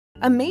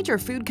A major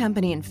food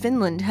company in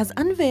Finland has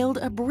unveiled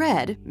a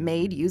bread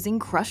made using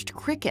crushed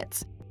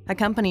crickets. A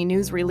company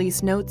news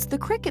release notes the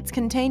crickets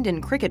contained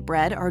in cricket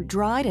bread are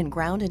dried and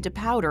ground into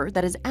powder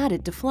that is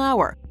added to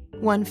flour.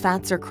 One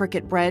Fatser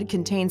cricket bread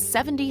contains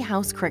 70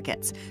 house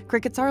crickets.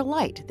 Crickets are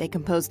light. They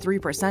compose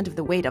 3% of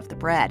the weight of the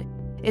bread.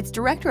 Its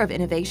director of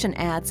innovation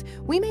adds,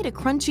 "We made a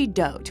crunchy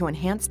dough to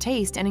enhance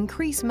taste and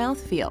increase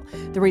mouthfeel.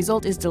 The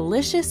result is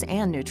delicious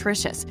and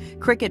nutritious.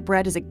 Cricket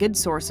bread is a good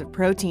source of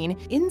protein.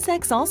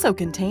 Insects also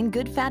contain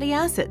good fatty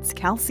acids,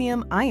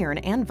 calcium, iron,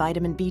 and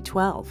vitamin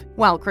B12.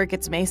 While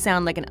crickets may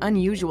sound like an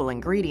unusual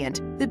ingredient,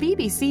 the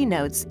BBC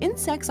notes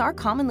insects are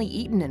commonly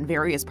eaten in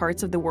various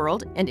parts of the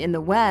world, and in the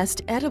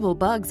West, edible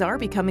bugs are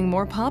becoming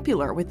more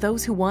popular with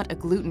those who want a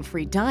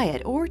gluten-free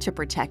diet or to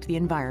protect the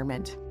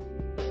environment.